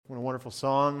wonderful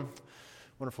song,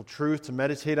 wonderful truth to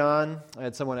meditate on. I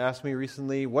had someone ask me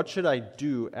recently, what should I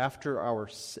do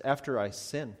after I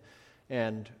sin?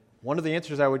 And one of the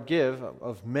answers I would give,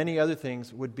 of many other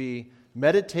things, would be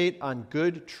meditate on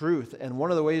good truth. And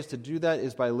one of the ways to do that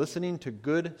is by listening to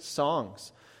good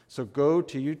songs. So go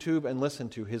to YouTube and listen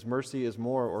to His Mercy is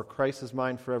More, or Christ is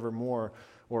Mine Forevermore,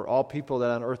 or All People That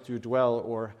on Earth Do Dwell,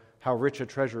 or How Rich a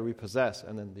Treasure We Possess,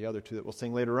 and then the other two that we'll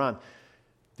sing later on.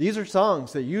 These are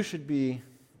songs that you should be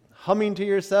humming to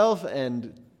yourself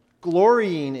and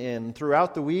glorying in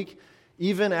throughout the week,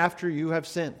 even after you have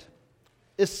sinned,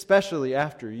 especially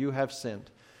after you have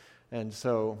sinned. And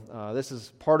so this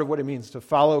is part of what it means to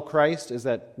follow Christ, is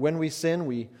that when we sin,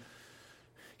 we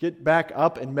get back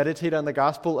up and meditate on the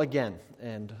gospel again,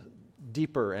 and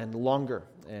deeper and longer,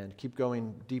 and keep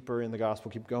going deeper in the gospel,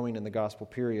 keep going in the gospel,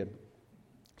 period.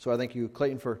 So I thank you,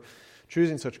 Clayton, for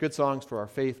choosing such good songs for our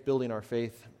faith, building our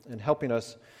faith, and helping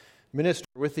us minister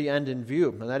with the end in view.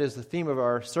 And that is the theme of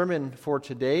our sermon for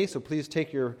today. So please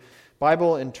take your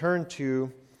Bible and turn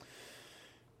to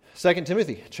 2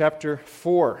 Timothy chapter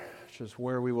 4, which is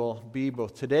where we will be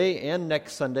both today and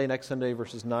next Sunday. Next Sunday,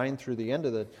 verses 9 through the end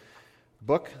of the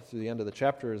book, through the end of the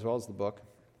chapter as well as the book.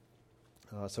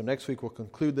 So next week we'll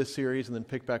conclude this series and then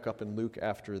pick back up in Luke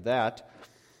after that.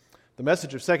 The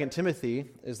message of 2 Timothy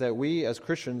is that we as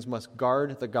Christians must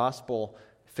guard the gospel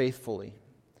faithfully,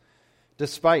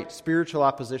 despite spiritual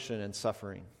opposition and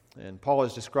suffering. And Paul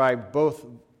has described both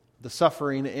the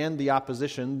suffering and the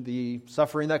opposition, the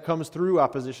suffering that comes through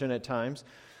opposition at times,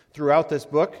 throughout this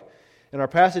book. And our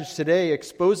passage today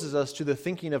exposes us to the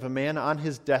thinking of a man on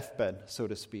his deathbed, so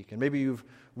to speak. And maybe you've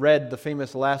read the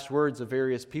famous last words of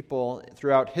various people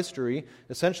throughout history.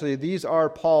 Essentially, these are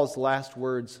Paul's last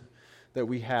words that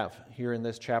we have here in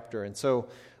this chapter. And so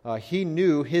he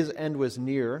knew his end was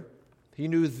near. He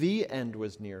knew the end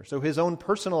was near. So his own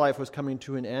personal life was coming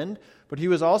to an end, but he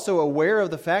was also aware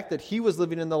of the fact that he was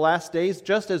living in the last days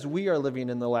just as we are living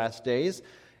in the last days.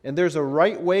 And there's a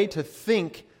right way to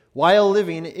think while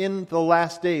living in the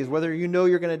last days, whether you know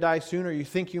you're going to die soon, or you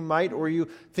think you might, or you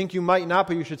think you might not,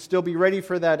 but you should still be ready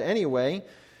for that anyway.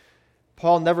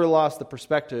 Paul never lost the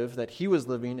perspective that he was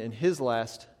living in his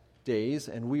last days,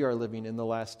 and we are living in the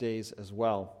last days as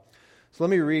well. So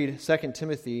let me read 2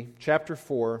 Timothy chapter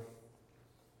 4,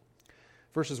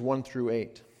 verses 1 through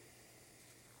 8.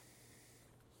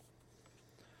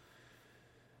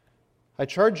 I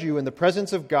charge you in the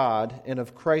presence of God and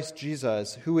of Christ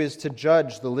Jesus, who is to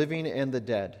judge the living and the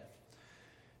dead,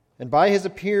 and by His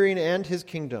appearing and His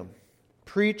kingdom,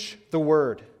 preach the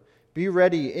word. Be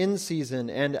ready in season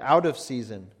and out of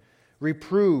season.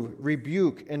 Reprove,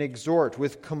 rebuke, and exhort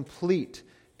with complete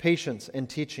patience and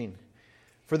teaching.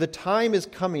 For the time is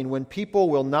coming when people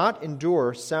will not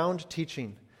endure sound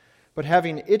teaching, but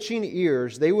having itching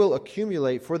ears, they will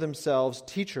accumulate for themselves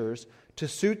teachers to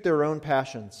suit their own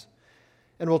passions,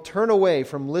 and will turn away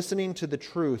from listening to the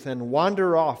truth and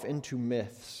wander off into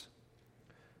myths.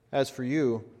 As for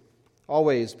you,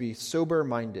 always be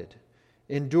sober-minded,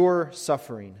 endure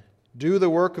suffering, do the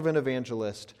work of an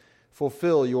evangelist,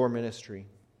 fulfill your ministry.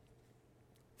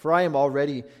 For I am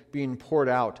already being poured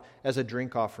out as a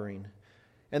drink offering,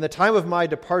 and the time of my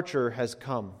departure has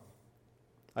come.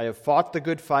 I have fought the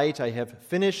good fight, I have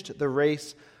finished the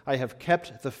race, I have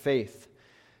kept the faith.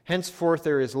 Henceforth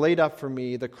there is laid up for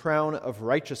me the crown of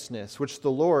righteousness, which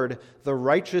the Lord, the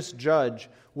righteous judge,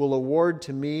 will award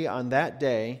to me on that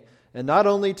day, and not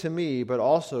only to me, but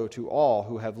also to all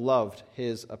who have loved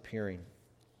His appearing.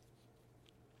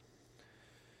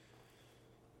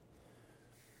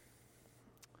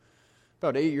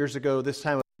 About 8 years ago, this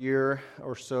time of year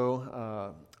or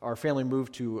so, our family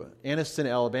moved to Anniston,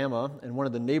 Alabama, and one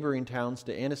of the neighboring towns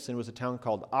to Anniston was a town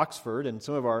called Oxford, and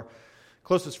some of our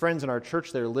closest friends in our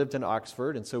church there lived in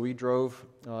Oxford, and so we drove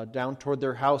down toward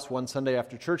their house one Sunday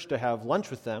after church to have lunch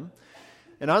with them.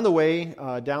 And on the way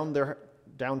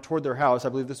down toward their house, I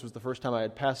believe this was the first time I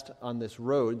had passed on this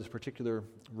road, this particular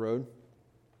road,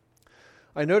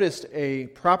 I noticed a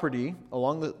property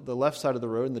along the left side of the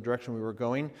road in the direction we were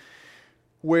going,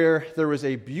 where there was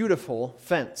a beautiful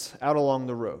fence out along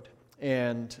the road.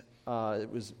 And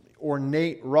it was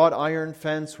ornate wrought iron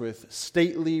fence with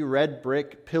stately red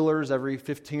brick pillars every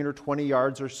 15 or 20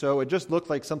 yards or so. It just looked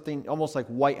like something almost like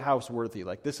White House worthy.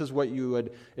 Like this is what you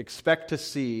would expect to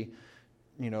see,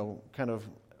 kind of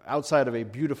outside of a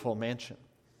beautiful mansion.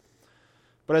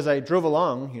 But as I drove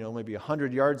along, maybe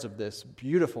 100 yards of this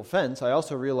beautiful fence, I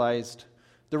also realized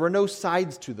there were no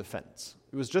sides to the fence.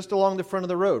 It was just along the front of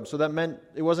the road, so that meant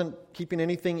it wasn't keeping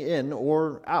anything in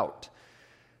or out.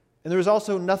 And there was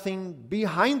also nothing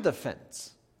behind the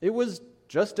fence. It was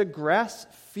just a grass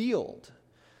field.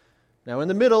 Now in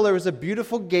the middle there was a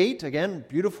beautiful gate, again,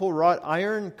 beautiful wrought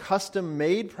iron, custom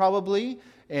made probably,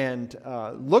 and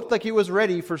looked like it was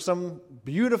ready for some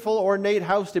beautiful ornate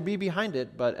house to be behind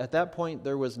it, but at that point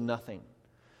there was nothing.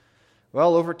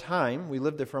 Well, over time, we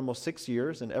lived there for almost 6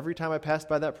 years, and every time I passed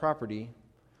by that property,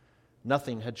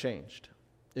 nothing had changed.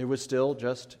 It was still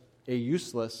just a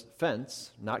useless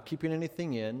fence, not keeping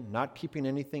anything in, not keeping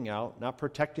anything out, not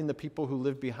protecting the people who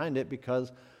lived behind it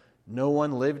because no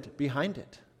one lived behind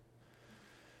it.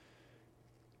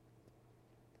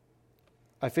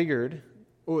 I figured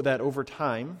that over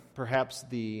time, perhaps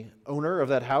the owner of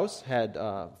that house had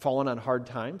fallen on hard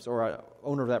times, or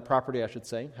owner of that property, I should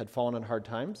say, had fallen on hard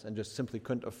times and just simply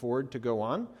couldn't afford to go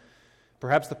on.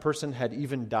 Perhaps the person had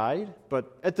even died,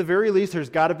 but at the very least, there's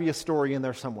got to be a story in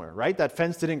there somewhere, right? That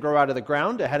fence didn't grow out of the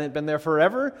ground. It hadn't been there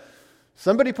forever.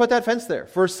 Somebody put that fence there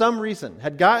for some reason,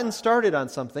 had gotten started on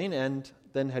something, and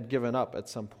then had given up at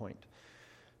some point.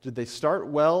 Did they start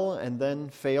well and then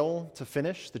fail to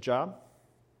finish the job?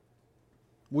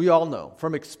 We all know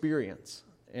from experience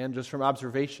and just from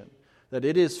observation that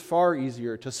it is far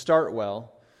easier to start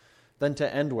well than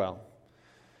to end well.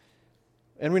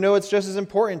 And we know it's just as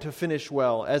important to finish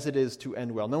well as it is to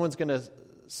end well. No one's going to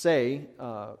say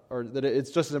or that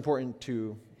it's just as important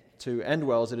to end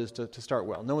well as it is to start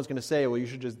well. No one's going to say, well, you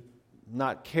should just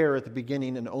not care at the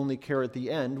beginning and only care at the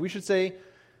end. We should say,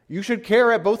 you should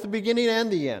care at both the beginning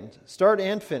and the end, start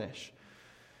and finish.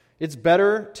 It's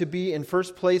better to be in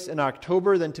first place in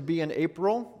October than to be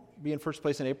in first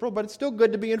place in April, but it's still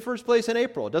good to be in first place in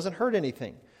April. It doesn't hurt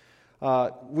anything.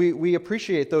 We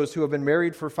appreciate those who have been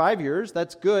married for 5 years.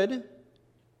 That's good.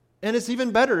 And it's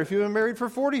even better if you've been married for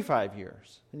 45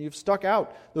 years and you've stuck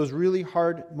out those really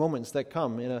hard moments that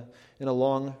come in a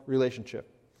long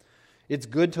relationship. It's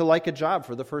good to like a job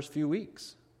for the first few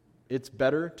weeks. It's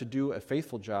better to do a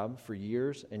faithful job for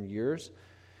years and years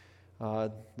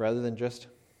rather than just...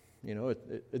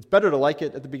 it's better to like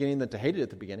it at the beginning than to hate it at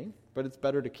the beginning, but it's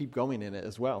better to keep going in it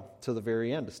as well to the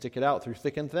very end, to stick it out through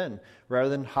thick and thin, rather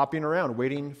than hopping around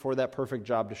waiting for that perfect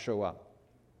job to show up,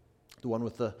 the one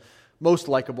with the most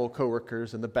likable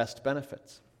coworkers and the best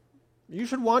benefits. You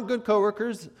should want good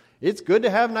coworkers. It's good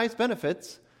to have nice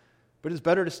benefits, but it's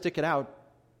better to stick it out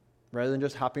rather than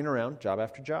just hopping around job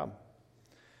after job.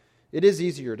 It is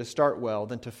easier to start well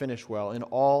than to finish well in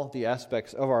all the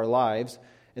aspects of our lives,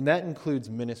 and that includes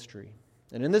ministry.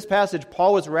 And in this passage,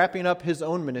 Paul was wrapping up his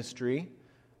own ministry,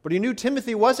 but he knew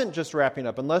Timothy wasn't just wrapping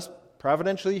up. Unless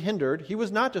providentially hindered, he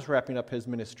was not just wrapping up his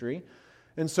ministry.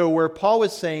 And so where Paul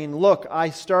was saying, look, I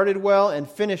started well and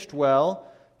finished well,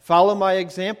 follow my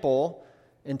example,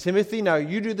 and Timothy, now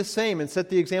you do the same and set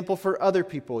the example for other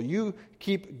people. You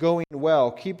keep going well,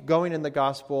 keep going in the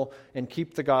gospel, and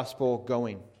keep the gospel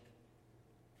going.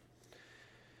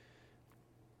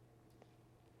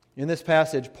 In this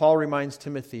passage, Paul reminds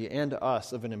Timothy and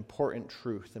us of an important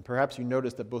truth. And perhaps you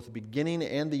notice that both the beginning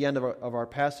and the end of our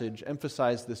passage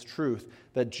emphasize this truth,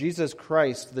 that Jesus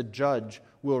Christ, the judge,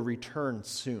 will return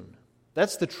soon.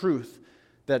 That's the truth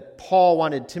that Paul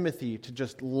wanted Timothy to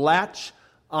just latch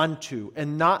onto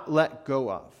and not let go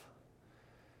of.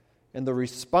 And the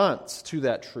response to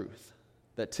that truth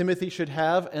that Timothy should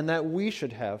have and that we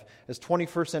should have as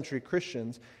 21st century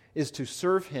Christians is to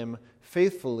serve him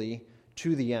faithfully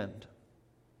to the end.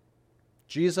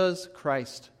 Jesus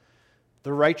Christ,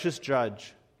 the righteous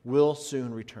judge, will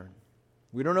soon return.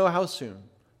 We don't know how soon.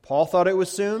 Paul thought it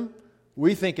was soon.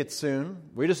 We think it's soon.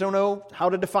 We just don't know how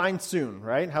to define soon,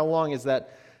 right? How long is that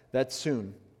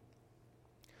soon?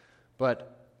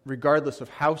 But regardless of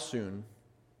how soon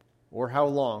or how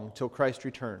long till Christ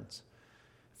returns,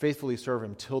 faithfully serve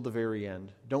him till the very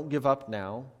end. Don't give up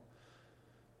now.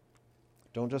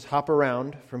 Don't just hop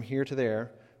around from here to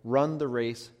there. Run the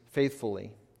race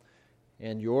faithfully.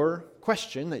 And your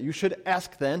question that you should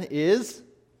ask then is,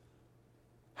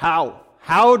 how?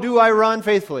 How do I run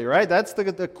faithfully, right? That's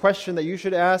the question that you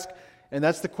should ask, and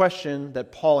that's the question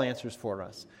that Paul answers for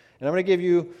us. And I'm going to give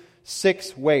you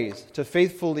 6 ways to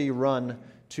faithfully run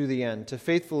to the end, to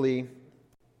faithfully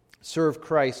serve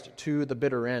Christ to the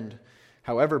bitter end,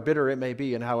 however bitter it may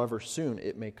be and however soon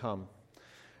it may come.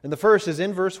 And the first is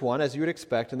in verse 1, as you would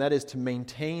expect, and that is to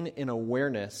maintain an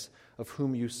awareness of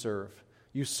whom you serve.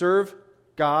 You serve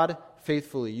God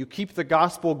faithfully. You keep the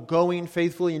gospel going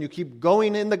faithfully, and you keep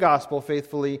going in the gospel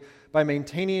faithfully by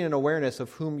maintaining an awareness of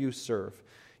whom you serve.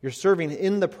 You're serving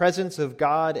in the presence of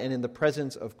God and in the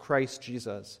presence of Christ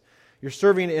Jesus. You're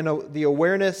serving in the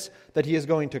awareness that he is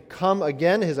going to come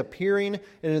again, his appearing,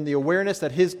 and in the awareness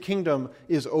that his kingdom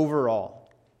is over all.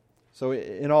 So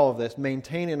in all of this,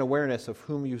 maintain an awareness of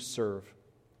whom you serve.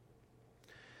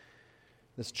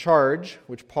 This charge,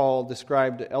 which Paul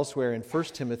described elsewhere in 1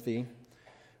 Timothy,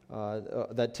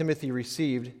 that Timothy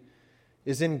received,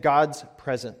 is in God's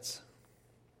presence.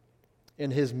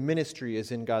 And his ministry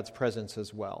is in God's presence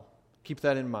as well. Keep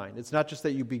that in mind. It's not just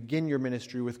that you begin your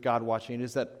ministry with God watching. It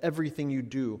is that everything you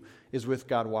do is with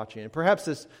God watching. And perhaps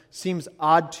this seems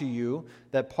odd to you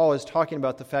that Paul is talking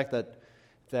about the fact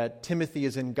that Timothy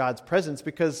is in God's presence,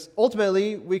 because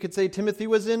ultimately we could say Timothy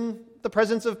was in the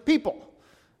presence of people.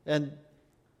 And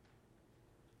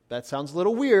that sounds a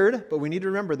little weird, but we need to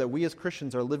remember that we as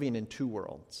Christians are living in two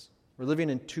worlds. We're living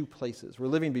in two places. We're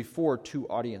living before two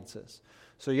audiences.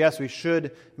 So yes, we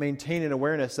should maintain an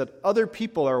awareness that other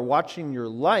people are watching your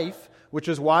life, which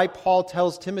is why Paul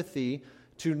tells Timothy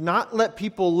to not let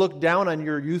people look down on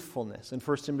your youthfulness in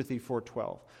 1 Timothy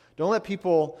 4:12. Don't let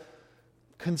people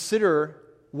consider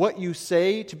what you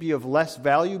say to be of less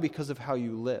value because of how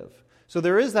you live. So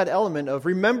there is that element of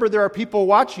remember there are people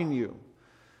watching you.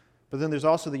 But then there's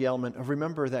also the element of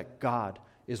remember that God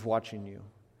is watching you.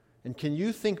 And can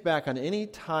you think back on any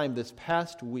time this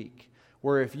past week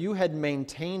where if you had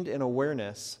maintained an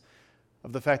awareness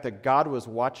of the fact that God was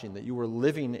watching, that you were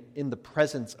living in the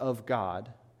presence of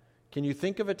God, can you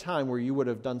think of a time where you would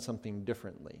have done something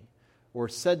differently, or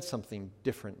said something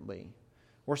differently,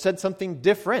 or said something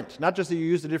different? Not just that you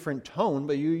used a different tone,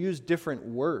 but you used different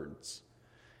words.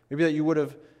 Maybe that you would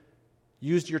have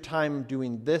used your time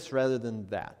doing this rather than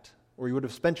that, or you would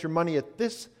have spent your money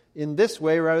in this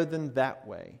way rather than that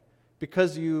way,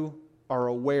 because you are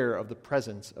aware of the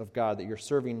presence of God, that you're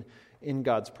serving in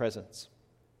God's presence.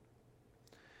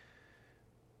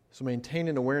 So maintain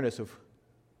an awareness of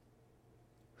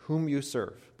whom you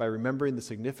serve by remembering the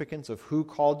significance of who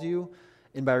called you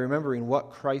and by remembering what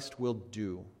Christ will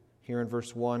do. Here in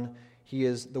verse 1, he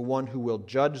is the one who will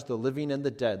judge the living and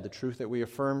the dead, the truth that we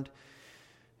affirmed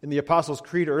in the Apostles'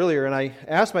 Creed earlier. And I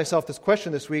asked myself this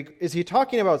question this week, is he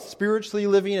talking about spiritually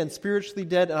living and spiritually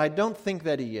dead? And I don't think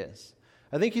that he is.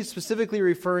 I think he's specifically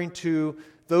referring to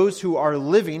those who are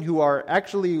living, who are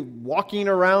actually walking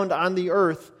around on the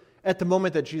earth at the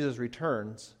moment that Jesus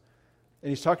returns. And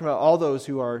he's talking about all those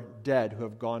who are dead, who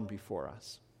have gone before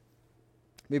us.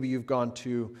 Maybe you've gone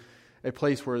to a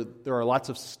place where there are lots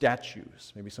of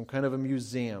statues, maybe some kind of a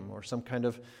museum or some kind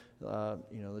of,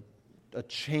 a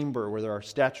chamber where there are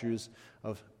statues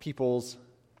of people's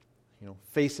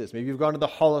faces. Maybe you've gone to the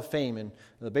Hall of Fame, and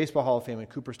the Baseball Hall of Fame in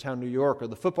Cooperstown, New York, or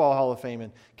the Football Hall of Fame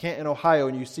in Canton, Ohio,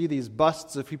 and you see these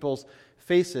busts of people's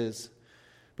faces.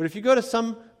 But if you go to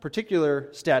some particular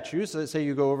statues, let's say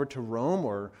you go over to Rome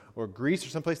or Greece or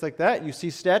someplace like that, you see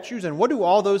statues, and what do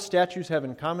all those statues have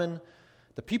in common?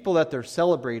 The people that they're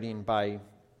celebrating by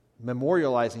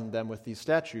memorializing them with these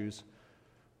statues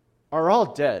are all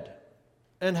dead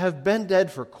and have been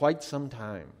dead for quite some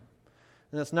time.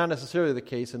 And that's not necessarily the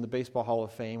case in the Baseball Hall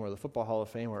of Fame or the Football Hall of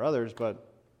Fame or others,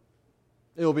 but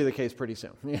it will be the case pretty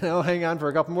soon. Hang on for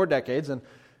a couple more decades, and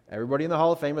everybody in the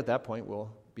Hall of Fame at that point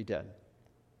will be dead.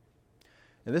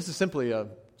 And this is simply a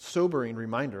sobering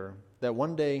reminder that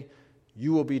one day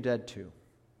you will be dead too.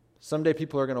 Someday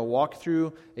people are going to walk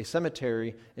through a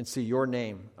cemetery and see your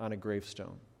name on a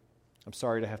gravestone. I'm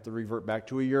sorry to have to revert back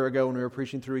to a year ago when we were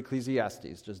preaching through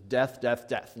Ecclesiastes. Just death, death,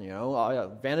 death.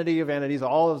 Vanity of vanities,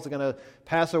 all of it's going to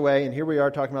pass away, and here we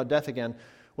are talking about death again.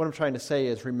 What I'm trying to say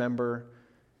is remember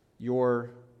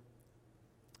your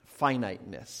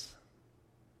finiteness,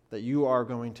 that you are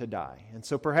going to die. And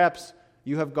so perhaps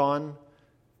you have gone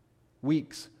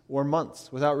weeks or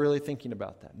months without really thinking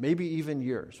about that. Maybe even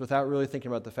years without really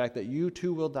thinking about the fact that you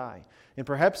too will die. And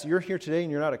perhaps you're here today and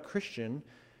you're not a Christian,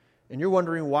 and you're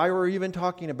wondering why we're even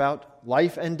talking about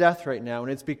life and death right now.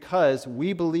 And it's because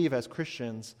we believe as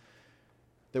Christians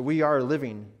that we are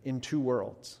living in two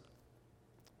worlds.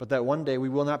 But that one day we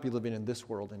will not be living in this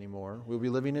world anymore. We'll be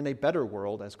living in a better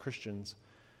world as Christians.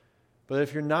 But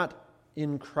if you're not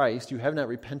in Christ, you have not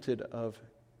repented of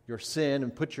your sin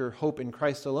and put your hope in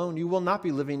Christ alone, you will not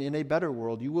be living in a better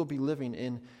world. You will be living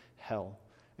in hell.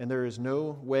 And there is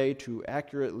no way to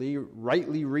accurately,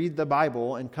 rightly read the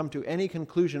Bible and come to any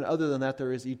conclusion other than that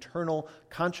there is eternal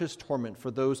conscious torment for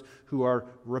those who are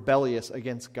rebellious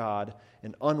against God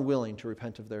and unwilling to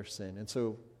repent of their sin. And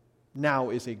so now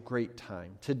is a great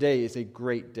time. Today is a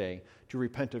great day to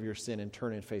repent of your sin and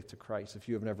turn in faith to Christ if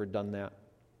you have never done that.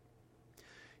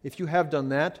 If you have done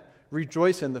that,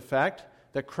 rejoice in the fact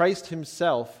that Christ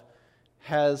himself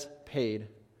has paid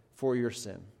for your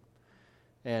sin.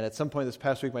 And at some point this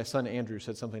past week, my son Andrew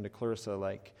said something to Clarissa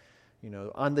like,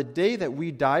 on the day that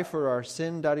we die for our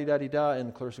sin, da-di-da-di-da,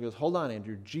 and Clarissa goes, hold on,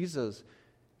 Andrew, Jesus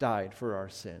died for our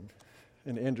sin.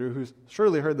 And Andrew, who's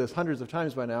surely heard this hundreds of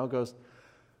times by now, goes,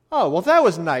 oh, well, that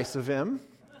was nice of him.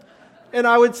 And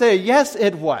I would say, yes,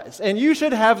 it was. And you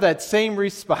should have that same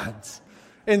response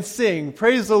and sing,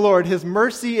 praise the Lord, His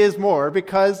mercy is more,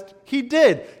 because He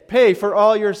did pay for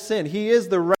all your sin. He is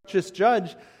the righteous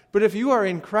judge. But if you are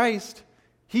in Christ,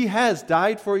 He has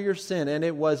died for your sin, and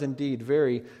it was indeed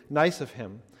very nice of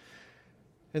Him.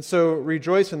 And so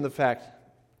rejoice in the fact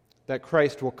that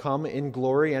Christ will come in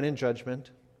glory and in judgment,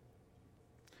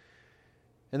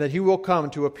 and that He will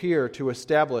come to appear to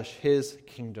establish His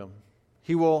kingdom.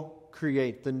 He will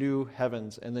create the new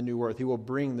heavens and the new earth. He will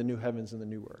bring the new heavens and the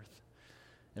new earth.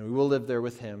 And we will live there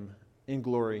with Him in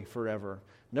glory forever,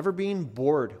 never being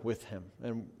bored with Him.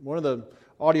 And one of the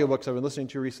audiobooks I've been listening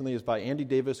to recently is by Andy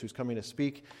Davis, who's coming to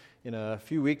speak in a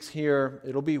few weeks here.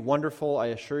 It'll be wonderful, I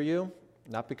assure you,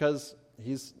 not because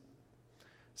he's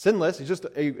sinless. He's just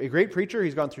a great preacher.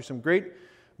 He's gone through some great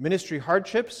ministry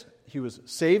hardships. He was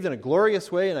saved in a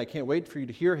glorious way, and I can't wait for you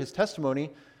to hear his testimony.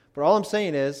 But all I'm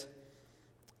saying is,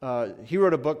 he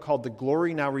wrote a book called The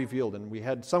Glory Now Revealed, and we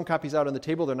had some copies out on the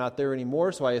table. They're not there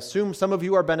anymore, so I assume some of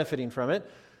you are benefiting from it.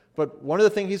 But one of the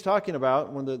things he's talking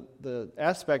about, one of the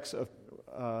aspects of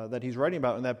that he's writing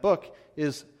about in that book,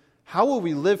 is how will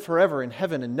we live forever in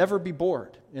heaven and never be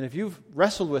bored? And if you've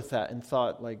wrestled with that and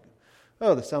thought, like,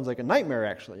 oh, this sounds like a nightmare,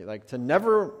 actually, like to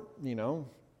never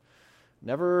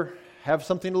have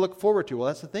something to look forward to. Well,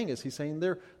 that's the thing, is he's saying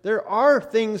there are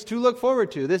things to look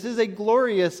forward to. This is a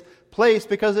glorious place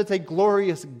because it's a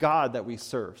glorious God that we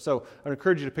serve. So I would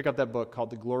encourage you to pick up that book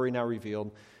called The Glory Now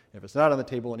Revealed. If it's not on the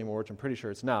table anymore, which I'm pretty sure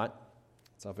it's not,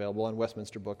 it's available on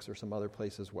Westminster Books or some other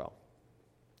place as well.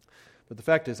 But the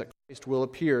fact is that Christ will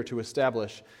appear to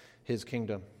establish His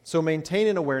kingdom. So maintain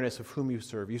an awareness of whom you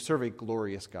serve. You serve a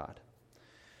glorious God.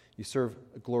 You serve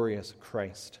a glorious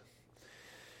Christ.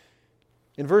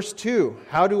 In verse 2,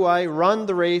 how do I run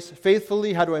the race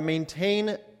faithfully? How do I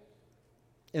maintain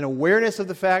an awareness of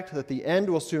the fact that the end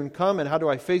will soon come? And how do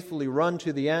I faithfully run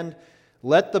to the end?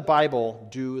 Let the Bible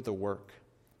do the work.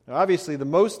 Now, obviously, the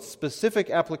most specific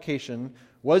application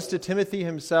was to Timothy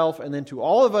himself and then to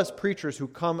all of us preachers who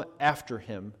come after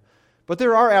him. But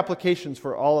there are applications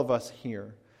for all of us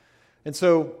here. And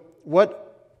so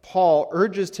what Paul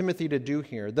urges Timothy to do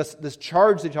here, this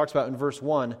charge that he talks about in verse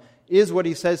 1, is what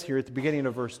he says here at the beginning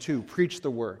of verse 2, preach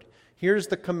the word. Here's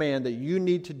the command that you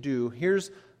need to do. Here's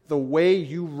the way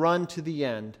you run to the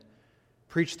end.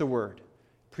 Preach the word.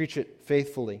 Preach it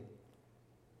faithfully.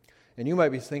 And you might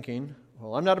be thinking,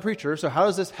 well, I'm not a preacher, so how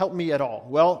does this help me at all?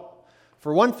 Well,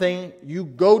 for one thing, you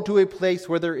go to a place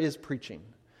where there is preaching.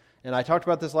 And I talked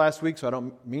about this last week, so I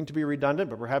don't mean to be redundant,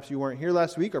 but perhaps you weren't here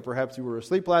last week, or perhaps you were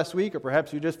asleep last week, or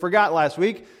perhaps you just forgot last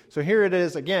week. So here it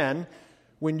is again.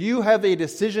 When you have a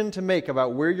decision to make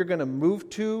about where you're going to move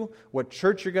to, what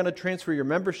church you're going to transfer your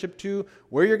membership to,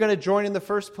 where you're going to join in the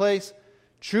first place,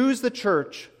 choose the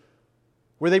church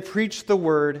where they preach the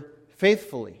word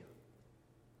faithfully.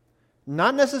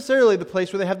 Not necessarily the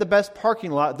place where they have the best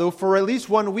parking lot, though for at least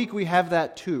 1 week we have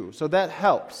that too, so that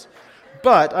helps.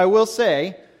 But I will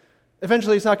say,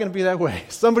 eventually it's not going to be that way.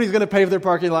 Somebody's going to pave their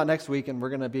parking lot next week and we're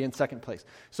going to be in second place.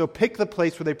 So pick the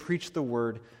place where they preach the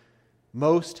word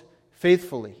most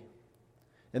faithfully.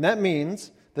 And that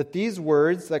means that these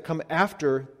words that come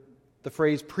after the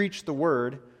phrase preach the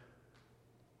word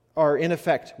are in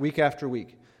effect week after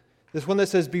week. This one that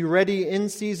says be ready in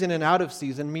season and out of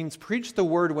season means preach the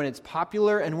word when it's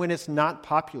popular and when it's not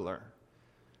popular.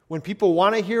 When people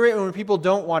want to hear it and when people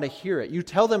don't want to hear it. You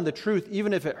tell them the truth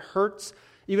even if it hurts,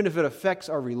 even if it affects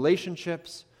our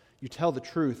relationships. You tell the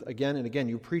truth again and again.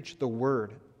 You preach the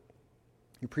word.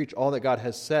 You preach all that God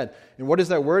has said. And what is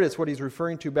that word? It's what he's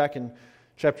referring to back in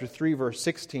chapter 3, verse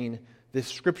 16, this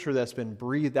scripture that's been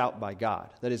breathed out by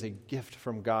God. That is a gift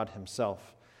from God himself.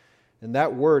 And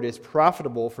that word is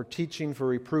profitable for teaching, for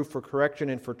reproof, for correction,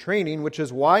 and for training, which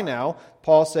is why now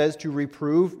Paul says to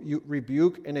reprove,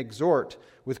 rebuke, and exhort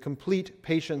with complete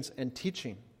patience and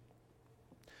teaching.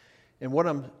 And what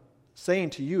I'm saying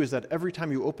to you is that every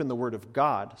time you open the Word of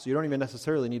God, so you don't even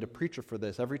necessarily need a preacher for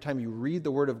this, every time you read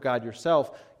the Word of God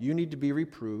yourself, you need to be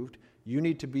reproved, you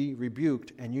need to be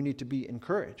rebuked, and you need to be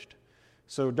encouraged.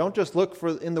 So don't just look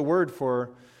in the Word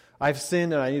for, I've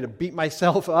sinned and I need to beat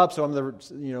myself up, so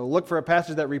look for a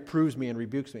passage that reproves me and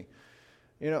rebukes me.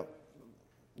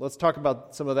 Let's talk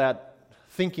about some of that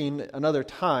thinking another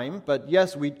time, but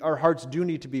yes, our hearts do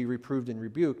need to be reproved and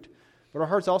rebuked, but our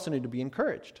hearts also need to be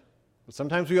encouraged. But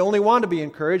sometimes we only want to be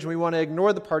encouraged, and we want to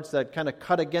ignore the parts that kind of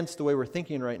cut against the way we're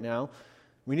thinking right now.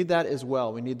 We need that as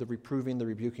well. We need the reproving, the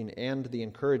rebuking, and the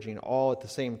encouraging all at the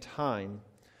same time.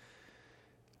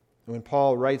 And when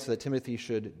Paul writes that Timothy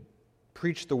should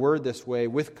preach the word this way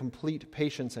with complete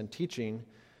patience and teaching,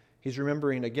 he's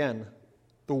remembering again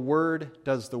the Word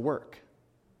does the work.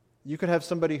 You could have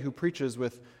somebody who preaches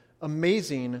with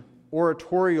amazing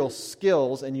oratorial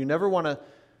skills, and you never want to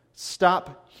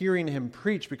stop hearing him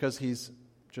preach because he's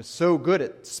just so good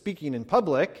at speaking in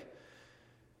public.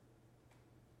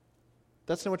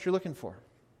 That's not what you're looking for.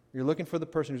 You're looking for the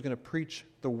person who's going to preach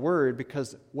the Word,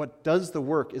 because what does the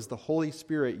work is the Holy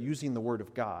Spirit using the Word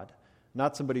of God,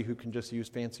 not somebody who can just use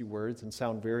fancy words and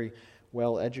sound very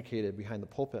well educated behind the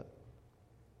pulpit.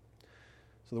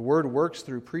 So the Word works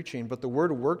through preaching, but the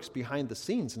Word works behind the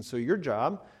scenes. And so your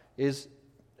job is,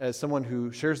 as someone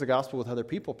who shares the gospel with other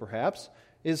people perhaps,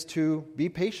 is to be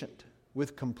patient,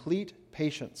 with complete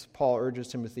patience. Paul urges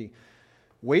Timothy,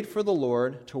 wait for the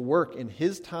Lord to work in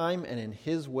His time and in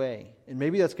His way. And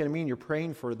maybe that's going to mean you're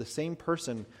praying for the same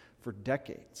person for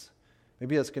decades.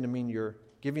 Maybe that's going to mean you're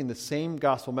giving the same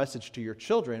gospel message to your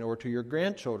children or to your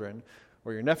grandchildren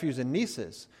or your nephews and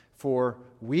nieces for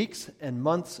weeks and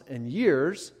months and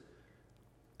years,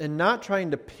 and not trying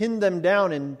to pin them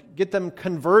down and get them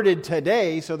converted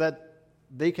today so that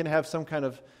they can have some kind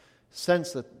of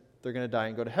sense that they're going to die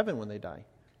and go to heaven when they die.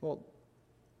 Well,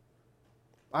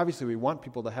 obviously we want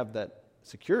people to have that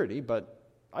security, but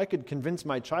I could convince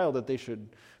my child that they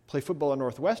should play football at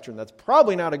Northwestern. That's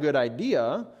probably not a good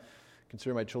idea,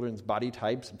 consider my children's body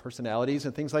types and personalities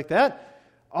and things like that.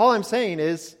 All I'm saying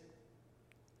is,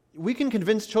 we can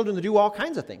convince children to do all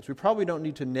kinds of things. We probably don't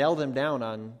need to nail them down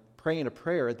on praying a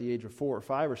prayer at the age of 4 or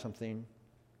 5 or something.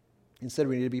 Instead,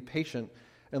 we need to be patient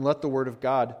and let the Word of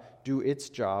God do its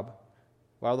job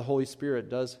while the Holy Spirit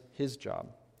does His job.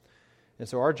 And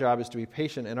so our job is to be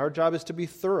patient, and our job is to be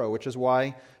thorough, which is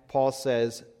why Paul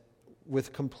says,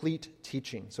 with complete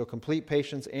teaching. So complete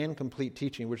patience and complete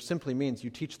teaching, which simply means you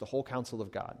teach the whole counsel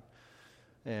of God.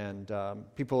 And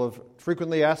people have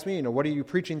frequently asked me, what are you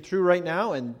preaching through right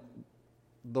now? And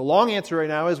the long answer right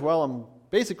now is, well, I'm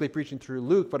basically preaching through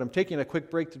Luke, but I'm taking a quick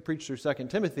break to preach through 2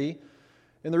 Timothy.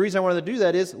 And the reason I wanted to do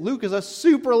that is Luke is a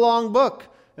super long book.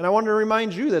 And I wanted to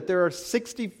remind you that there are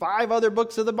 65 other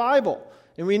books of the Bible,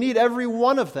 and we need every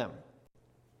one of them.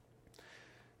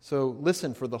 So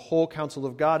listen for the whole counsel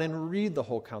of God and read the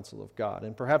whole counsel of God.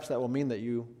 And perhaps that will mean that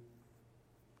you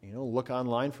look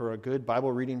online for a good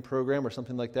Bible reading program or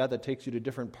something like that takes you to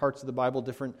different parts of the Bible,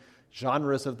 different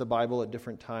genres of the Bible at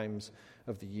different times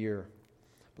of the year.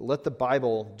 But let the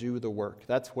Bible do the work.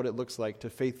 That's what it looks like to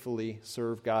faithfully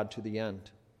serve God to the end.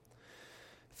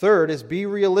 Third is be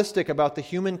realistic about the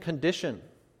human condition.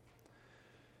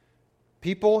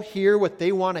 People hear what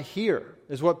they want to hear,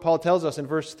 is what Paul tells us in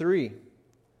verse 3.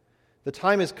 The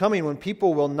time is coming when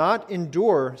people will not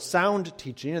endure sound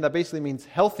teaching, and that basically means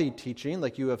healthy teaching,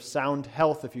 like you have sound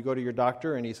health if you go to your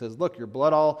doctor and he says, look, your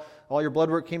blood, all your blood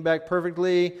work came back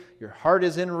perfectly, your heart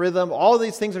is in rhythm, all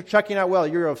these things are checking out well,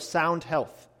 you're of sound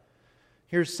health.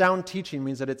 Here's sound teaching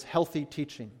means that it's healthy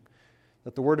teaching,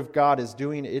 that the Word of God is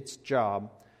doing its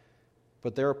job,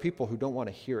 but there are people who don't want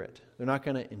to hear it. They're not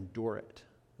going to endure it.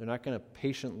 They're not going to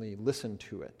patiently listen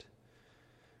to it.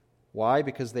 Why?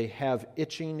 Because they have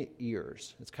itching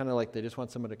ears. It's kind of like they just want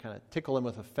someone to kind of tickle them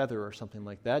with a feather or something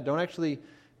like that. Don't actually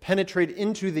penetrate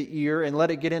into the ear and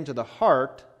let it get into the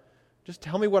heart. Just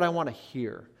tell me what I want to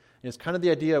hear. And it's kind of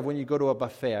the idea of when you go to a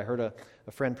buffet. I heard a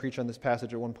friend preach on this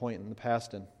passage at one point in the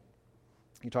past, and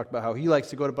he talked about how he likes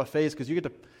to go to buffets because you get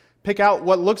to pick out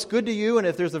what looks good to you, and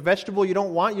if there's a vegetable you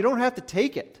don't want, you don't have to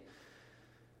take it.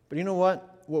 But you know what?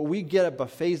 What we get at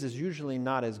buffets is usually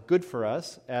not as good for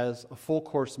us as a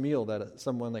full-course meal that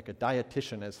someone like a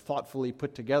dietitian has thoughtfully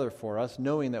put together for us,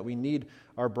 knowing that we need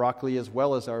our broccoli as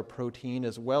well as our protein,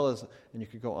 as well as, and you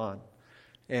could go on.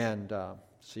 And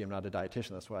see, I'm not a dietitian,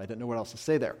 that's why I didn't know what else to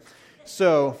say there.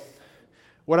 So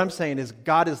what I'm saying is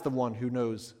God is the one who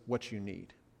knows what you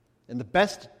need. And the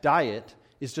best diet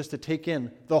is just to take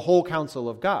in the whole counsel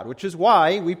of God, which is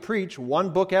why we preach one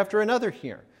book after another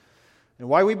here. And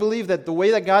why we believe that the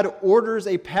way that God orders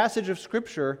a passage of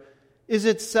Scripture is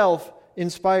itself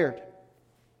inspired.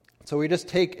 So we just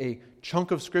take a chunk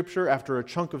of Scripture after a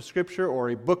chunk of Scripture, or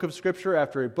a book of Scripture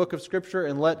after a book of Scripture,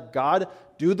 and let God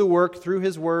do the work through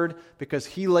His Word because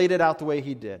He laid it out the way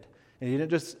He did. And He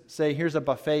didn't just say, here's a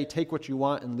buffet, take what you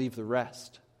want and leave the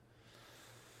rest.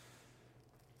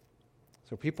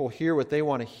 So people hear what they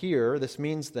want to hear. This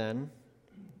means then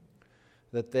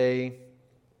that they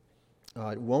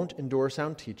won't endure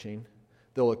sound teaching.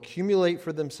 They'll accumulate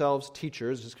for themselves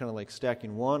teachers, just kind of like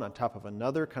stacking one on top of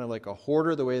another, kind of like a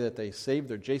hoarder, the way that they save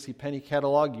their JCPenney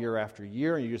catalog year after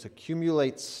year, and you just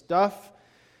accumulate stuff.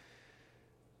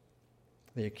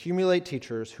 They accumulate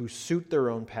teachers who suit their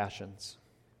own passions.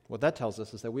 What that tells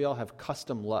us is that we all have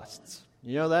custom lusts.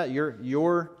 You know that?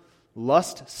 Your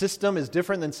lust system is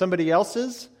different than somebody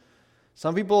else's.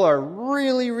 Some people are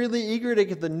really, really eager to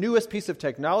get the newest piece of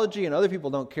technology, and other people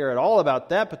don't care at all about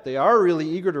that, but they are really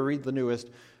eager to read the newest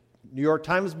New York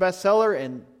Times bestseller,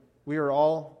 and we are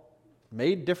all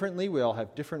made differently. We all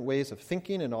have different ways of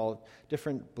thinking and all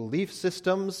different belief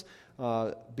systems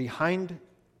behind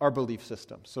our belief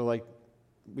system. So like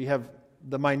we have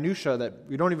the minutia that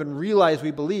we don't even realize we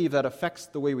believe that affects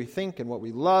the way we think and what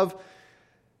we love.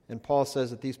 And Paul says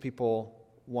that these people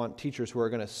want teachers who are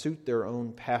going to suit their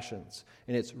own passions.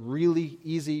 And it's really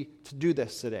easy to do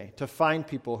this today, to find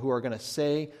people who are going to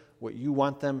say what you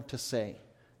want them to say.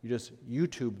 You just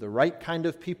YouTube the right kind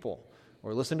of people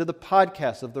or listen to the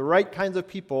podcasts of the right kinds of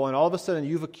people, and all of a sudden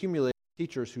you've accumulated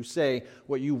teachers who say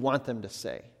what you want them to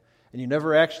say. And you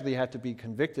never actually have to be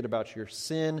convicted about your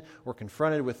sin or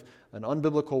confronted with an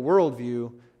unbiblical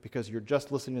worldview because you're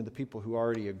just listening to the people who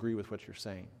already agree with what you're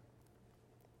saying.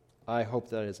 I hope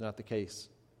that is not the case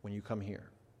when you come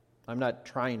here. I'm not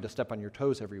trying to step on your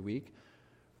toes every week,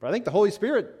 but I think the Holy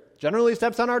Spirit generally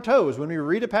steps on our toes when we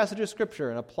read a passage of Scripture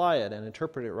and apply it and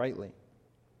interpret it rightly.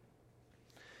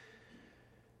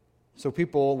 So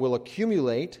people will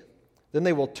accumulate, then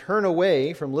they will turn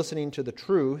away from listening to the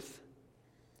truth.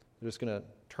 They're just going to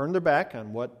turn their back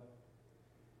on what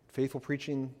faithful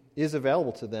preaching is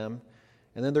available to them,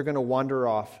 and then they're going to wander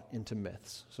off into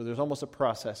myths. So there's almost a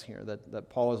process here that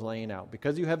Paul is laying out.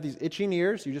 Because you have these itching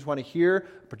ears, you just want to hear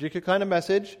a particular kind of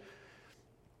message,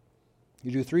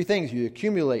 you do three things. You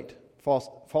accumulate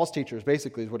false teachers,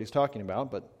 basically is what he's talking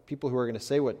about, but people who are going to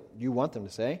say what you want them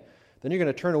to say. Then you're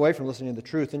going to turn away from listening to the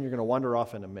truth, and you're going to wander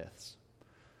off into myths.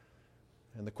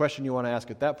 And the question you want to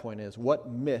ask at that point is, what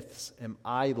myths am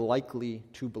I likely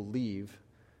to believe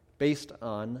based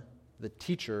on the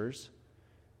teachers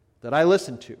that I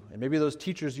listen to? And maybe those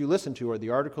teachers you listen to are the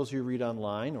articles you read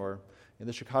online or in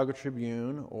the Chicago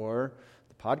Tribune or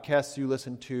the podcasts you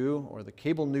listen to or the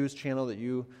cable news channel that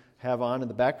you have on in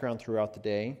the background throughout the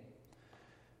day.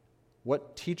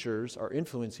 What teachers are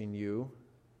influencing you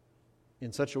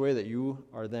in such a way that you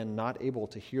are then not able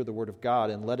to hear the Word of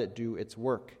God and let it do its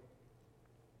work?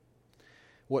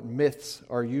 What myths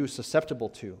are you susceptible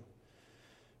to?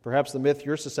 Perhaps the myth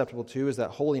you're susceptible to is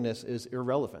that holiness is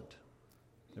irrelevant.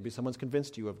 Maybe someone's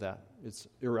convinced you of that. It's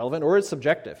irrelevant or it's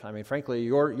subjective. I mean, frankly,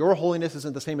 your holiness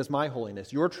isn't the same as my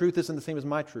holiness. Your truth isn't the same as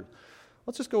my truth.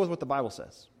 Let's just go with what the Bible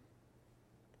says.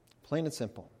 Plain and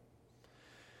simple.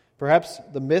 Perhaps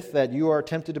the myth that you are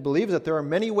tempted to believe is that there are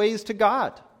many ways to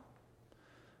God.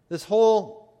 This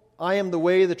whole I am the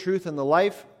way, the truth, and the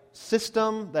life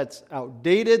system, that's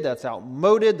outdated, that's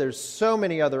outmoded. There's so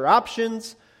many other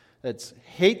options. That's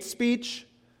hate speech.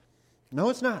 No,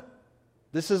 it's not.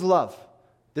 This is love.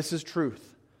 This is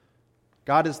truth.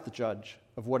 God is the judge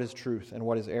of what is truth and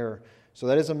what is error. So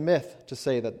that is a myth to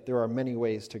say that there are many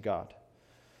ways to God.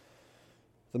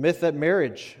 The myth that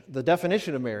marriage, the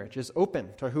definition of marriage, is open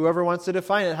to whoever wants to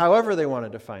define it, however they want to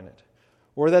define it.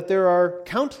 Or that there are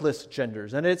countless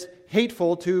genders, and it's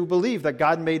hateful to believe that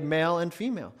God made male and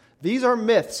female. These are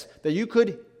myths that you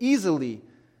could easily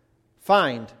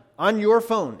find on your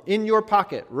phone, in your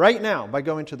pocket, right now, by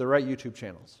going to the right YouTube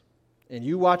channels. And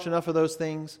you watch enough of those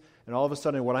things, and all of a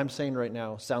sudden what I'm saying right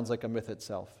now sounds like a myth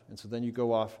itself. And so then you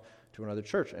go off to another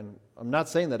church. And I'm not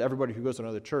saying that everybody who goes to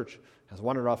another church has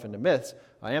wandered off into myths.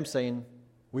 I am saying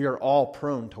we are all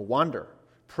prone to wander,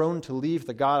 prone to leave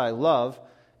the God I love.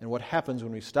 And what happens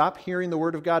when we stop hearing the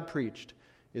Word of God preached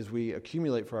is we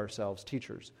accumulate for ourselves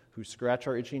teachers who scratch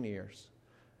our itching ears,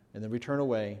 and then we turn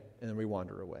away, and then we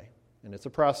wander away. And it's a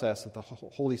process that the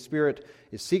Holy Spirit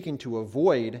is seeking to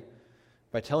avoid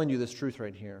by telling you this truth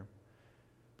right here.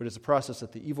 But it's a process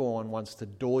that the evil one wants to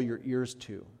dull your ears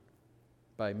to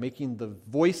by making the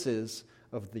voices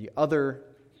of the other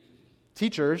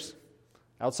teachers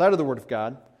outside of the Word of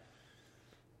God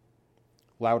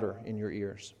louder in your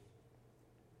ears.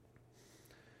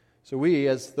 So we,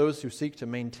 as those who seek to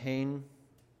maintain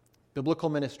biblical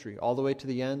ministry all the way to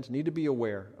the end, need to be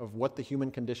aware of what the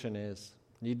human condition is,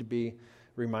 need to be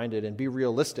reminded and be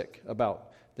realistic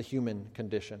about the human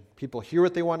condition. People hear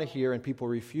what they want to hear, and people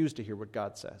refuse to hear what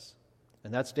God says.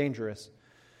 And that's dangerous.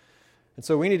 And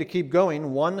so we need to keep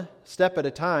going one step at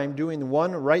a time, doing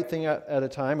one right thing at a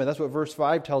time, and that's what verse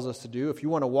 5 tells us to do. If you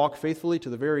want to walk faithfully to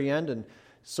the very end and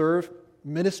serve,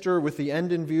 minister with the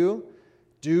end in view,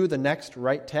 do the next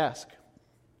right task.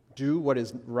 Do what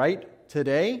is right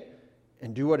today,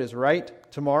 and do what is right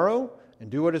tomorrow, and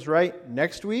do what is right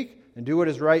next week, and do what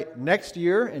is right next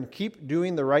year, and keep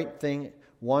doing the right thing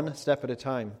one step at a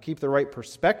time. Keep the right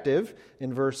perspective.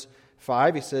 In verse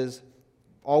 5, he says,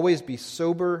 always be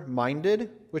sober-minded,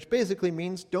 which basically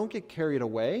means don't get carried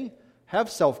away.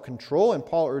 Have self-control, and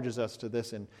Paul urges us to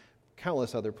this in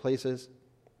countless other places.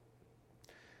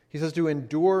 He says to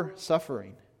endure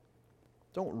suffering.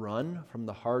 Don't run from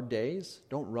the hard days.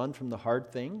 Don't run from the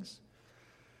hard things.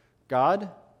 God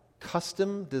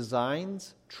custom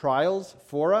designs trials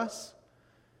for us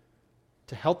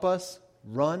to help us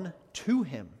run to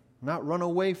Him, not run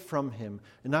away from Him,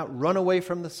 and not run away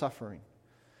from the suffering.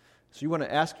 So you want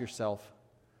to ask yourself,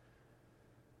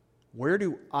 where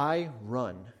do I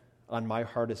run on my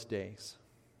hardest days?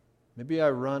 Maybe I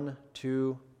run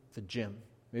to the gym.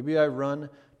 Maybe I run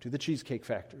to the Cheesecake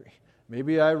Factory.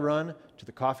 Maybe I run to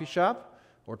the coffee shop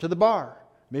or to the bar.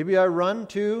 Maybe I run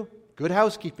to Good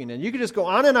Housekeeping. And you can just go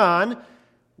on and on.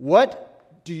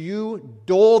 What do you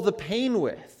dull the pain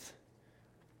with?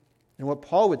 And what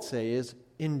Paul would say is,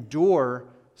 endure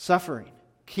suffering.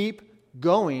 Keep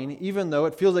going, even though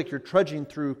it feels like you're trudging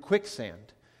through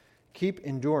quicksand. Keep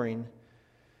enduring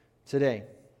today.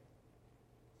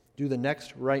 Do the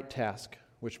next right task,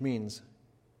 which means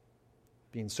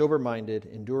being sober-minded,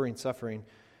 enduring suffering.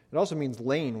 It also means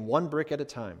laying one brick at a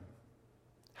time.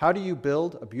 How do you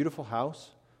build a beautiful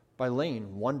house? By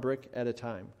laying one brick at a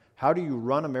time. How do you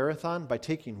run a marathon? By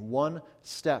taking one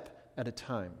step at a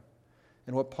time.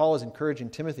 And what Paul is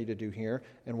encouraging Timothy to do here,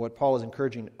 and what Paul is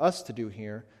encouraging us to do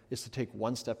here, is to take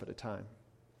one step at a time.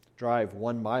 Drive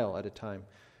 1 mile at a time.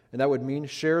 And that would mean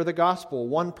share the gospel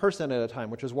one person at a time,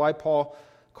 which is why Paul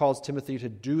calls Timothy to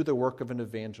do the work of an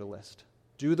evangelist.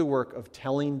 Do the work of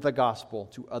telling the gospel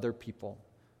to other people.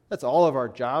 That's all of our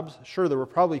jobs. Sure, there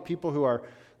probably are people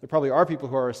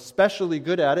who are especially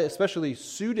good at it, especially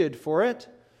suited for it.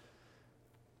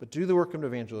 But do the work of an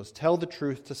evangelist. Tell the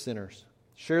truth to sinners.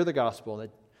 Share the gospel that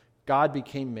God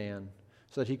became man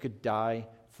so that He could die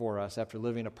for us after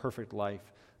living a perfect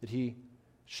life, that He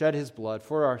shed His blood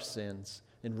for our sins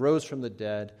and rose from the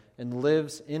dead and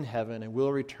lives in heaven and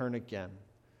will return again.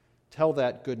 Tell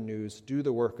that good news. Do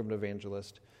the work of an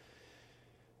evangelist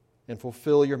and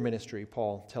fulfill your ministry.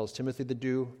 Paul tells Timothy to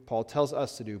do. Paul tells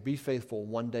us to do. Be faithful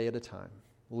one day at a time.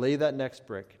 Lay that next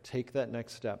brick. Take that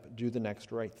next step. Do the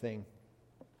next right thing.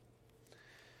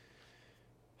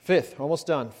 Fifth, almost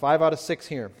done. 5 out of 6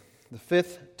 here. The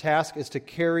fifth task is to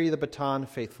carry the baton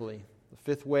faithfully. The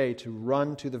fifth way to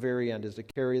run to the very end is to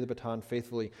carry the baton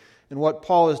faithfully. And what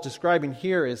Paul is describing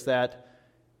here is that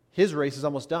his race is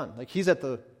almost done. Like he's at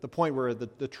the point where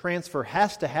the transfer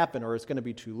has to happen or it's going to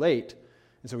be too late.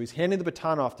 And so he's handing the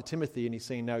baton off to Timothy and he's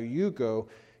saying, now you go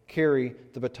carry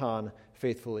the baton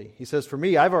faithfully. He says, for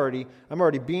me, I'm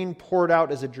already being poured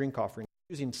out as a drink offering.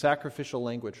 Using sacrificial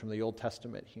language from the Old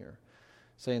Testament here,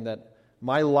 saying that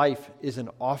my life is an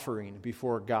offering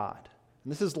before God.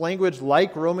 And this is language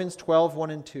like Romans 12,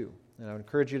 1 and 2. And I would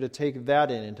encourage you to take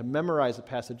that in and to memorize a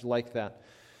passage like that.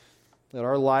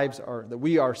 That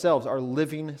we ourselves are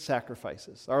living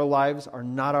sacrifices. Our lives are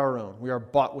not our own. We are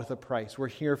bought with a price. We're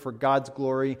here for God's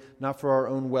glory, not for our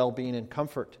own well-being and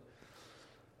comfort.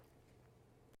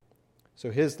 So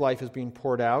his life is being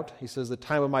poured out. He says, the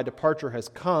time of my departure has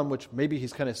come, which maybe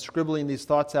he's kind of scribbling these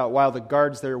thoughts out while the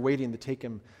guards there are waiting to take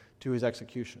him to his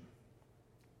execution.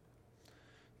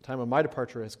 The time of my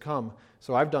departure has come,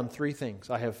 so I've done 3 things.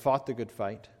 I have fought the good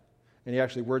fight. And he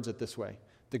actually words it this way.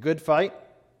 The good fight,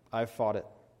 I've fought it.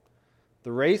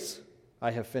 The race, I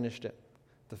have finished it.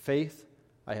 The faith,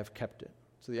 I have kept it.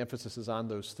 So the emphasis is on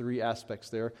those 3 aspects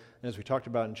there. And as we talked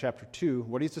about in chapter 2,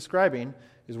 what he's describing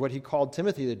is what he called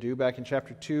Timothy to do back in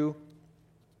chapter 2,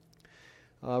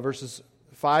 verses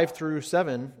 5 through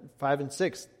 7, 5 and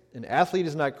 6. An athlete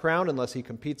is not crowned unless he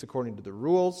competes according to the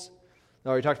rules.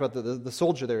 Now, we talked about the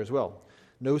soldier there as well.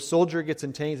 No soldier gets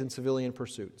engaged in civilian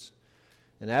pursuits.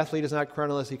 An athlete is not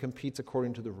crowned unless he competes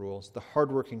according to the rules. The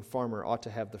hardworking farmer ought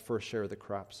to have the first share of the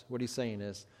crops. What he's saying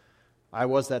is, I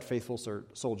was that faithful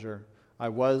soldier. I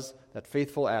was that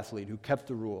faithful athlete who kept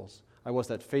the rules. I was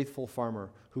that faithful farmer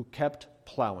who kept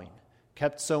plowing,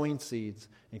 kept sowing seeds,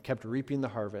 and kept reaping the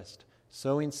harvest.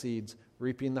 Sowing seeds,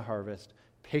 reaping the harvest,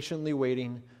 patiently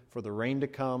waiting for the rain to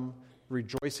come,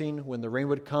 rejoicing when the rain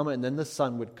would come and then the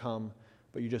sun would come,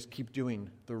 but you just keep doing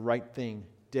the right thing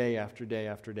day after day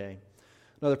after day.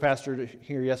 Another pastor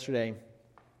here yesterday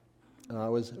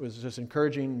was just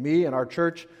encouraging me and our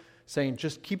church, saying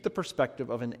just keep the perspective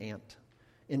of an ant.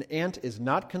 An ant is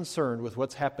not concerned with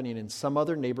what's happening in some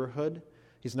other neighborhood.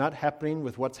 He's not happening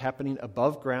with what's happening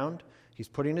above ground. He's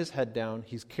putting his head down.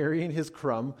 He's carrying his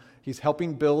crumb. He's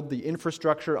helping build the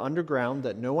infrastructure underground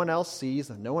that no one else sees,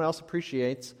 that no one else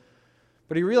appreciates.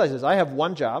 But he realizes, I have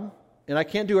one job, and I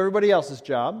can't do everybody else's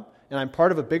job, and I'm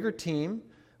part of a bigger team.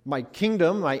 My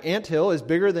kingdom, my anthill, is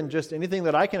bigger than just anything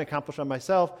that I can accomplish on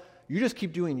myself. You just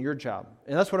keep doing your job.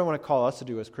 And that's what I want to call us to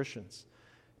do as Christians.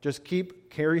 Just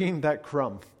keep carrying that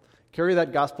crumb. Carry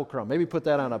that gospel crumb. Maybe put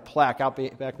that on a plaque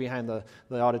back behind the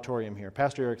auditorium here.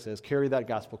 Pastor Eric says, carry that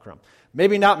gospel crumb.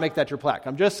 Maybe not make that your plaque.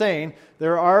 I'm just saying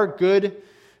there are good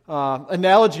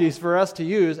analogies for us to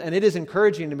use, and it is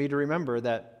encouraging to me to remember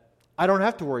that I don't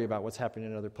have to worry about what's happening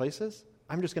in other places.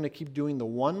 I'm just going to keep doing the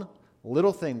one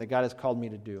little thing that God has called me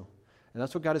to do. And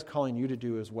that's what God is calling you to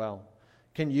do as well.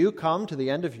 Can you come to the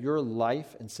end of your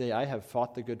life and say, I have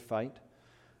fought the good fight.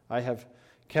 I have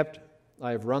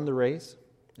run the race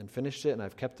and finished it, and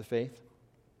I've kept the faith?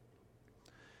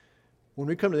 When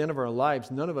we come to the end of our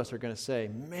lives, none of us are going to say,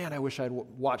 man, I wish I'd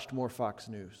watched more Fox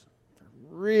News. I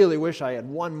really wish I had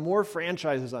won more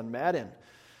franchises on Madden.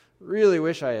 Really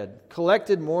wish I had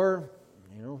collected more,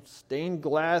 stained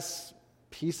glass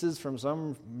pieces from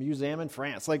some museum in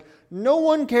France. Like, no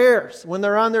one cares when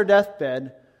they're on their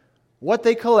deathbed what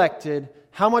they collected,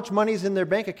 how much money's in their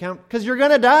bank account, because you're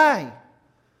going to die.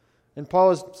 And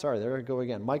Paul is, sorry, there I go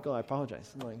again. Michael, I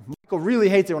apologize. Michael really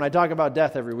hates it when I talk about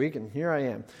death every week, and here I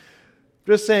am.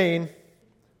 Just saying,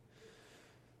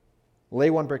 lay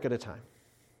one brick at a time.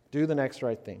 Do the next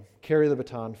right thing. Carry the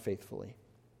baton faithfully.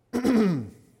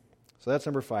 So that's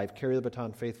number 5, carry the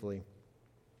baton faithfully.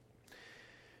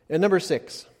 And number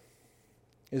 6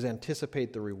 is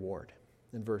anticipate the reward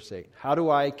in verse 8. How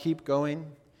do I keep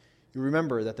going? You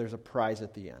remember that there's a prize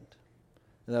at the end,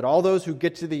 and that all those who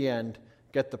get to the end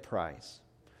get the prize.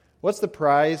 What's the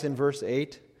prize in verse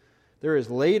 8? There is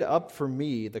laid up for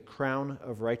me the crown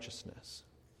of righteousness.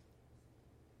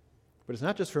 But it's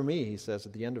not just for me, he says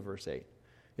at the end of verse 8.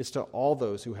 It's to all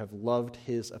those who have loved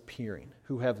his appearing,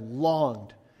 who have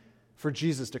longed for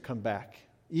Jesus to come back.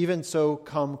 Even so,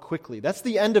 come quickly. That's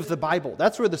the end of the Bible.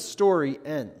 That's where the story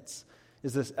ends,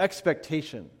 is this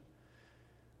expectation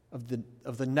of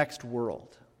the next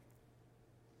world.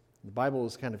 The Bible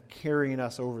is kind of carrying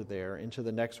us over there into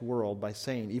the next world by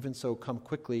saying, even so, come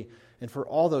quickly. And for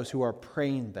all those who are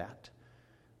praying that,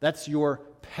 that's your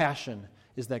passion,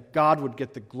 is that God would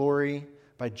get the glory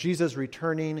by Jesus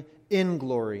returning in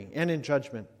glory and in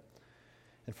judgment.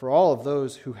 And for all of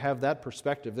those who have that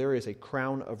perspective, there is a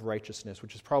crown of righteousness,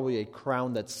 which is probably a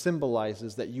crown that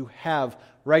symbolizes that you have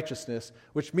righteousness,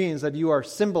 which means that you are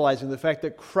symbolizing the fact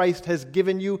that Christ has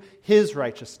given you his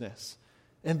righteousness.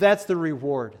 And that's the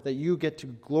reward, that you get to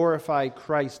glorify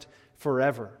Christ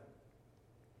forever.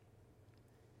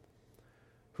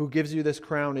 Who gives you this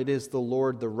crown? It is the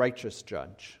Lord, the righteous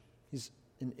judge. He's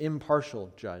an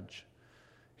impartial judge.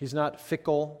 He's not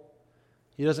fickle.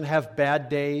 He doesn't have bad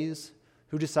days.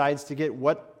 Who decides to get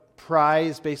what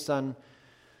prize based on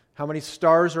how many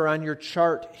stars are on your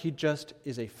chart? He just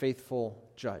is a faithful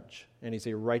judge, and he's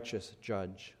a righteous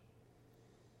judge.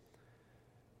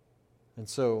 And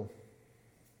so,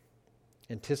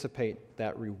 anticipate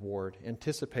that reward.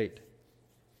 Anticipate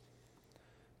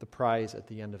the prize at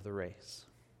the end of the race,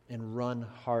 and run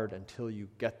hard until you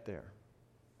get there.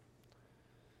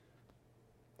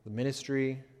 The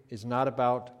ministry is not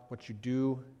about what you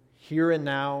do here and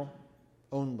now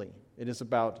only. It is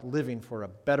about living for a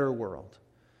better world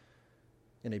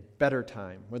in a better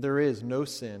time where there is no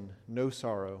sin, no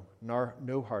sorrow,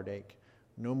 no heartache,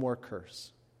 no more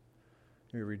curse.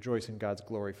 We rejoice in God's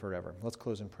glory forever. Let's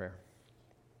close in prayer.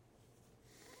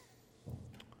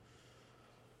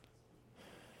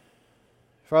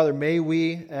 Father, may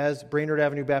we, as Brainerd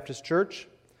Avenue Baptist Church,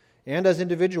 and as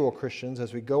individual Christians,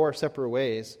 as we go our separate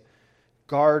ways,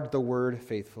 guard the word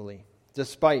faithfully,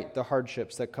 despite the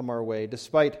hardships that come our way,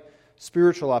 despite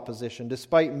spiritual opposition,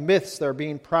 despite myths that are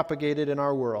being propagated in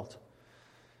our world.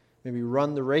 May we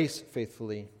run the race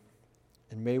faithfully,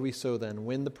 and may we so then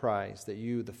win the prize that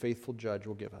you, the faithful judge,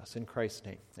 will give us. In Christ's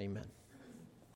name, amen.